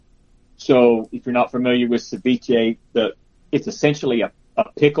 So if you're not familiar with ceviche, it's essentially a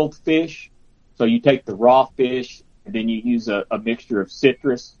pickled fish. So you take the raw fish and then you use a mixture of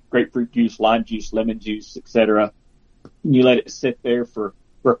citrus, grapefruit juice, lime juice, lemon juice, etc. And you let it sit there for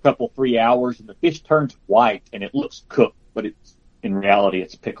a couple, 3 hours, and the fish turns white and it looks cooked, but in reality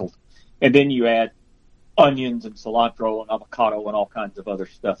it's pickled. And then you add onions and cilantro and avocado and all kinds of other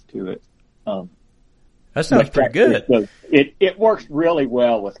stuff to it. That sounds pretty good. So it works really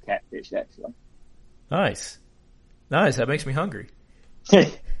well with catfish, actually. Nice. That makes me hungry.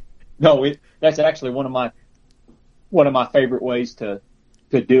 No, that's actually one of my favorite ways to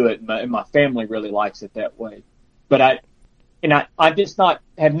do it, and my family really likes it that way. But I just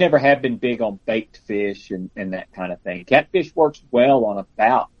have never been big on baked fish and that kind of thing. Catfish works well on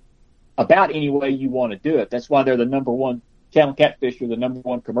about any way you want to do it. That's why they're the number one channel catfish, or the number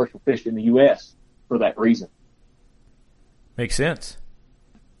one commercial fish in the U.S. for that reason. Makes sense.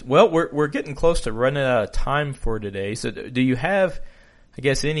 Well, we're getting close to running out of time for today. So do you have, I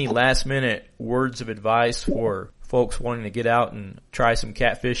guess, any last minute words of advice for folks wanting to get out and try some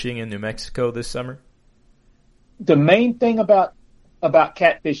catfishing in New Mexico this summer? The main thing about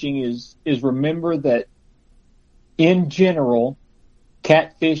catfishing is remember that in general,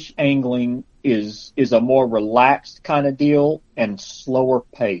 catfish angling is a more relaxed kind of deal and slower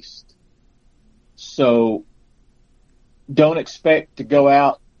paced. So don't expect to go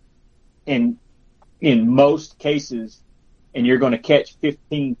out and in most cases and you're going to catch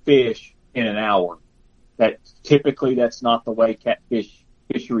 15 fish in an hour. That's not the way catfish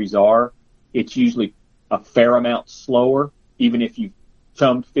fisheries are. It's usually a fair amount slower, even if you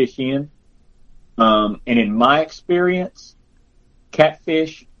chummed fish in. And in my experience,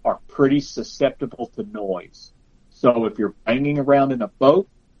 catfish are pretty susceptible to noise. So if you're banging around in a boat,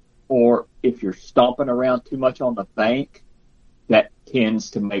 or if you're stomping around too much on the bank, that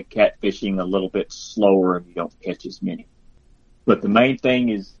tends to make catfishing a little bit slower and you don't catch as many. But the main thing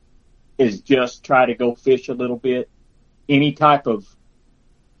is just try to go fish a little bit. Any type of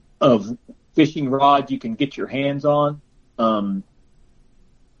fishing rod you can get your hands on.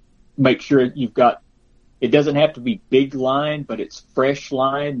 Make sure you've got, it doesn't have to be big line, but it's fresh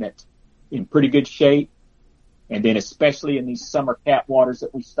line that's in pretty good shape. And then especially in these summer cat waters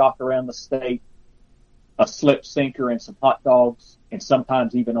that we stock around the state, a slip sinker and some hot dogs, and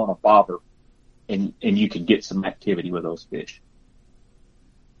sometimes even on a bobber, and you can get some activity with those fish.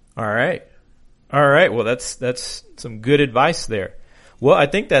 All right. All right. Well, that's some good advice there. Well, I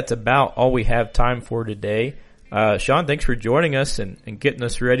think that's about all we have time for today. Sean, thanks for joining us and getting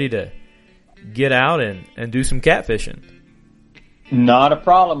us ready to get out and do some catfishing. Not a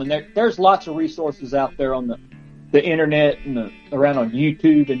problem. And there's lots of resources out there on the internet and around on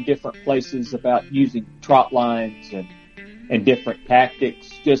YouTube and different places about using trot lines and different tactics.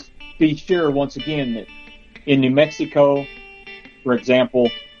 Just be sure, once again, that in New Mexico, for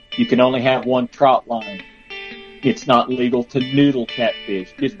example, you can only have one trot line. It's not legal to noodle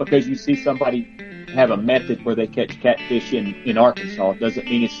catfish. Just because you see somebody have a method where they catch catfish in Arkansas doesn't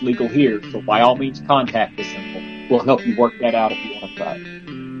mean it's legal here. So by all means, contact us and we'll help you work that out if you want to try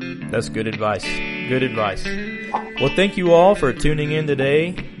it. That's good advice. Good advice. Well, thank you all for tuning in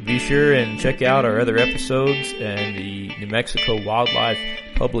today. Be sure and check out our other episodes and the New Mexico Wildlife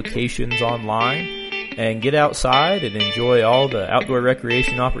publications online, and get outside and enjoy all the outdoor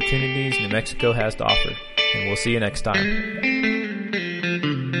recreation opportunities New Mexico has to offer. And we'll see you next time.